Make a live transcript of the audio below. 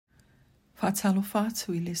Faatalofa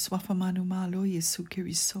I le swafamanu malo Yesu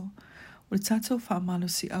Kiriso. O le tatou whaamalo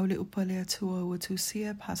si au le upa le atua ua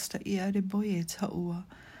tusia pasta ia de boye taua.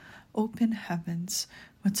 Open heavens,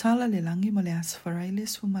 matala le langi ma le FARAILE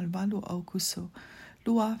su malvalu AOKUSO,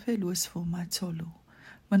 luafe luesfo matolu.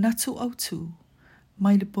 Manatu Autu,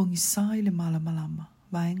 mai le pogisa I le Malamalama,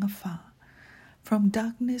 vaenga fa. From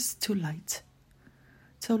darkness to light.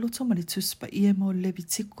 Tauloto ma le Tusi Paia mo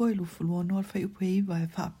Levitiko I lufulono al Faitauga e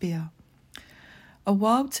Faapea. A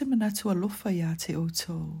wau te manatu alofa ia te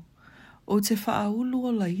outou. O te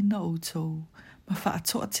uluola outou, ma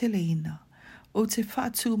ateleina. O te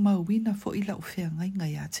atumauina fo ila o feagaiga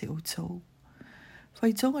ia te outou.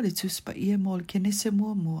 Faitauga le Tusi Paia mo le Kenese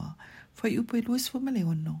mua, fai upu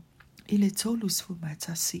Folafola I le tolu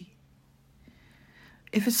matasi.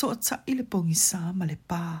 E feso'otai I le pogisa ma le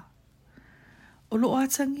pā. O lo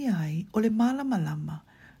atangi ai o le Malamalama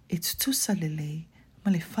e tutusa lelei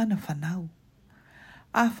ma le fanafanau.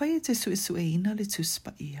 Afai te suesueina le Tusi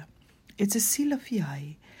Paia. E te silafia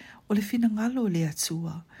ai o le finagalo le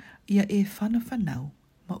Atua ia e fanafanau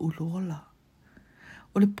ma uluola.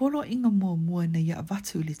 O le poloaiga mua na ia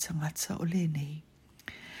avatu I le tangata o le nei.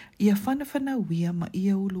 Ia fanafanau ia ma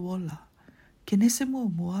ia uluola. Kenese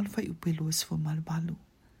mua al fai upe luesfo malvalu.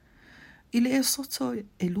 I le e soto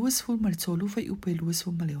e luesfo mal tolu fai upe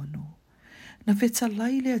luesfo maleono. Na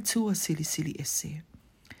fetalai le Atua Silisiliese.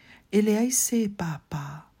 E le ai se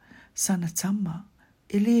pāpā, sana tama,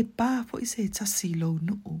 e le pā fo I se tasi lau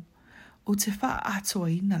nuu, o te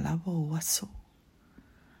atoina lava o aso.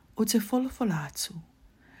 O te Folafola atu,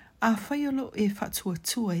 a whaiolo e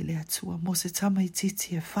whatuatua I le Atua mo se tama I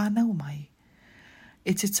titi e whanau mai,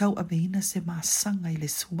 e te tau aveina se maasanga I le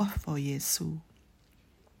suafa o Yesu.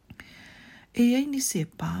 E aini se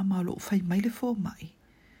pā ma lo whai mai le fo mai,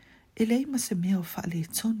 e le ima se mea o whaale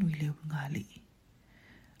tonu I le ungali.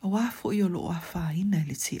 A wafo I o lo Afai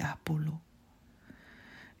le ti apolo.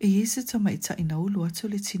 E ese tamaita ina ulu atu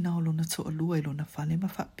le tina o lona to alua I lona whale ma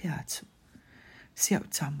whapea atu. Si au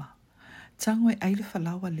tama, tango e aile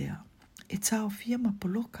whalawa lea, e tau fia ma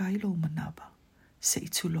poloka I lo manawa, se I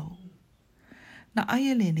tulo. Na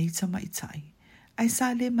aia le nei tamaitai, ai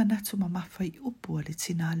sa le manatu ma mawhai upu le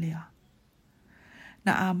tina lea.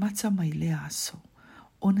 Na a mata mai lea aso,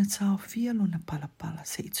 o na tau fia lona palapala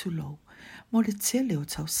se I tulo, mo le tele o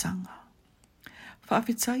tau sanga.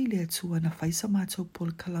 Faafetai I le Atua na faisa mātou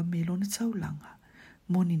pol kalame lona taulanga,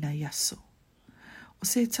 moni na yaso. O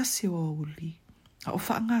se tasi o auli, a o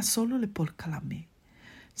whaanga solo le pol kalame.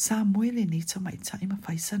 Sa moele ni tamaitai ma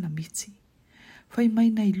faisa na miti. Fai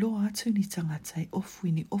mai nei loa atu ni tangata e ofu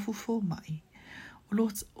ini ofu fō mai. O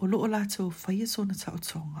lo o lato faia sona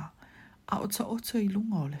tautonga, a o ta oto I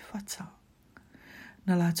lunga o le fata.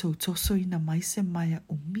 Na lato toso ina mai se maia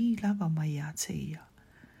umi lava mai a te ia.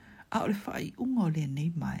 A o le whai unga o le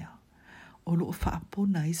nei maia. O lo o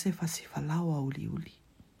whaapona I se fasi whalawa uli.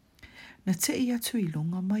 Na te ia tu I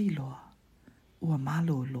lunga mai loa. Ua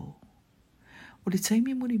malo lo. O le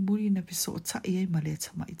taimi muri na feso'otai ai ma le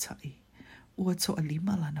tamaitai. Ua toa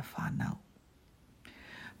lima lana whanau.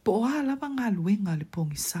 Po o halama ngā luenga le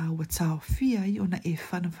pogisa ua tau fia I ona e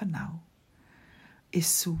fanafanau. E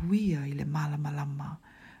suia I le Malamalama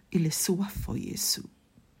I le suafo Yesu.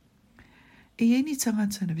 E ieni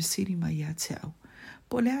tangata na vesiri mai ia te au,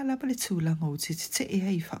 po le alapa le tūlanga o te tete'e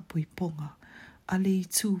ai whapui ponga, a le I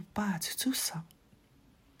tū pā tutusa.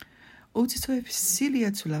 O te toe vesiri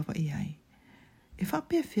atu lava I ai, e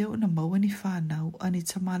whapea whio na maua ni whanau a ni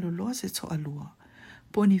tamalo loa se to alua,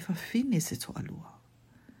 po ni whawhine se to alua.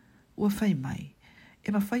 Ua whai mai,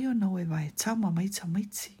 e mawhai o nau e vai tama mai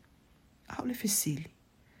tamaiti, au le vesiri.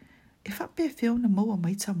 E whapea whio na maua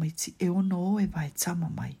mai tamaiti e ono o e vai tama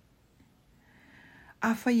mai.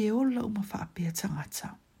 Afai e ola uma whaapea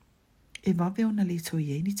tangata. E wawe ona le to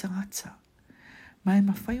ieni tangata. Ma e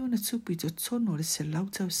mawhai ona tupu I to tono le se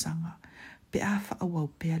lautau sanga, pe a whaawau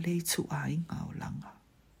pea le tu a inga o langa.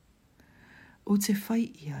 O te whai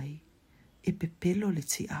iai, e pepelo le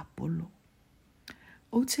ti apolo.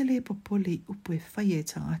 O te le popole I upu e whai e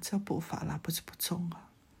tangata po o whaala potonga.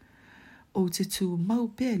 O te tu mau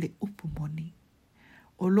pea le upu moni.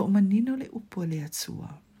 O lo manino le upu le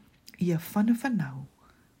Atua. Ia fanafanau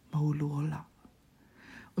ma uluola.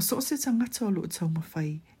 O so se tangata o lo tau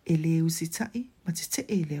mawhai e le usitai ma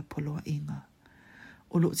tete'e le poloaiga.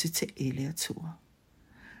 O lo tete'e le Atua.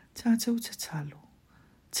 Tātou te talo,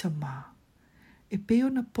 ta mā. E peo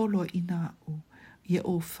na poloaina au ia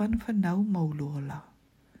o fanafanau ma uluola.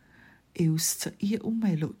 E usita ia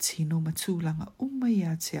umai lo tino matulanga umai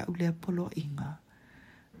a te au le poloaiga.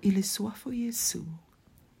 I le suafo Yesu.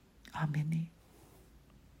 Amene.